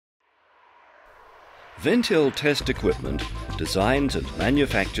Ventil test equipment designs and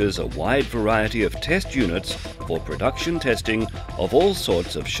manufactures a wide variety of test units for production testing of all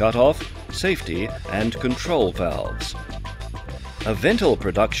sorts of shut-off, safety and control valves. A Ventil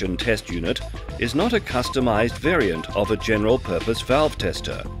production test unit is not a customized variant of a general-purpose valve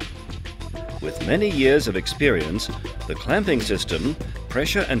tester. With many years of experience, the clamping system,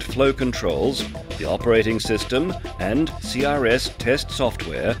 pressure and flow controls, the operating system and CRS test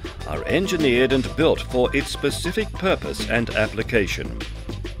software are engineered and built for its specific purpose and application.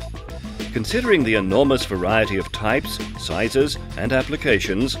 Considering the enormous variety of types, sizes and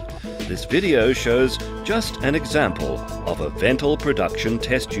applications, this video shows just an example of a Ventil production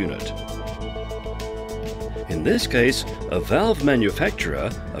test unit. In this case, a valve manufacturer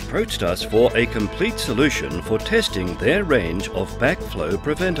approached us for a complete solution for testing their range of backflow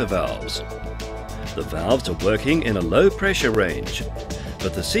preventer valves. The valves are working in a low pressure range,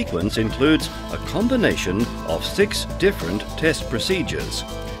 but the sequence includes a combination of 6 different test procedures.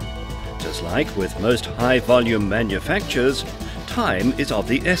 Just like with most high-volume manufacturers, time is of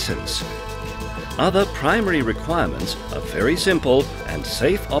the essence. Other primary requirements are very simple and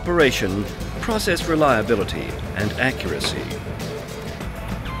safe operation, process reliability and accuracy.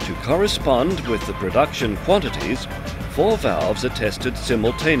 To correspond with the production quantities, 4 valves are tested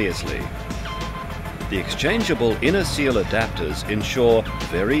simultaneously. The exchangeable inner seal adapters ensure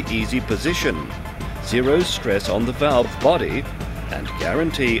very easy position, zero stress on the valve body, and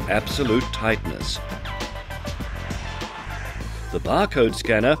guarantee absolute tightness. The barcode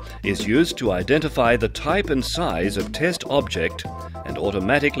scanner is used to identify the type and size of test object and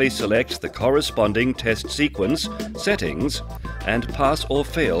automatically selects the corresponding test sequence, settings, and pass or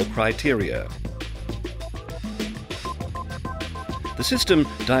fail criteria. The system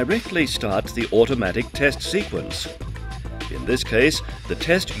directly starts the automatic test sequence. In this case, the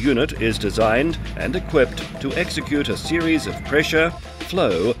test unit is designed and equipped to execute a series of pressure,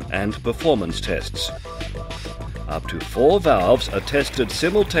 flow, and performance tests. Up to 4 valves are tested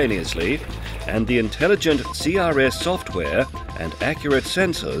simultaneously, and the intelligent CRS software and accurate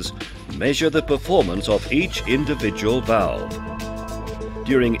sensors measure the performance of each individual valve.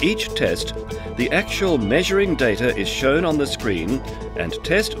 During each test, the actual measuring data is shown on the screen and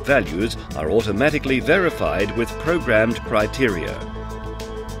test values are automatically verified with programmed criteria.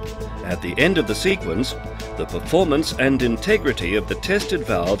 At the end of the sequence, the performance and integrity of the tested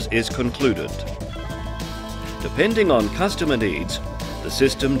valves is concluded. Depending on customer needs, the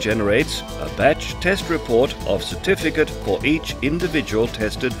system generates a batch test report of certificate for each individual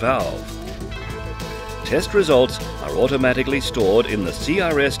tested valve. Test results are automatically stored in the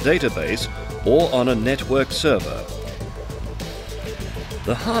CRS database or on a network server.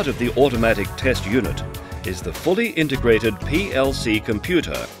 The heart of the automatic test unit is the fully integrated PLC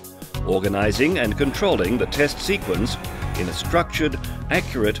computer, organizing and controlling the test sequence in a structured,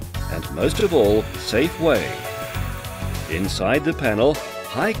 accurate, and most of all, safe way. Inside the panel,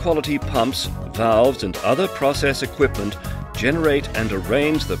 high-quality pumps, valves and other process equipment generate and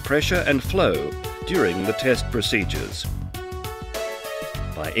arrange the pressure and flow during the test procedures.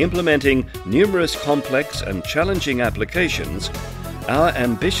 By implementing numerous complex and challenging applications, our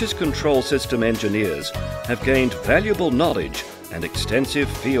ambitious control system engineers have gained valuable knowledge and extensive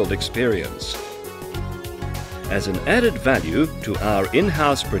field experience. As an added value to our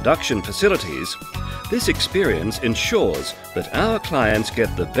in-house production facilities, this experience ensures that our clients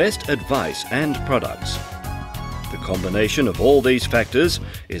get the best advice and products. The combination of all these factors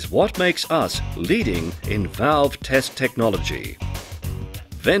is what makes us leading in valve test technology.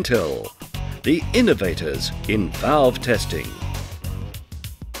 Ventil, the innovators in valve testing.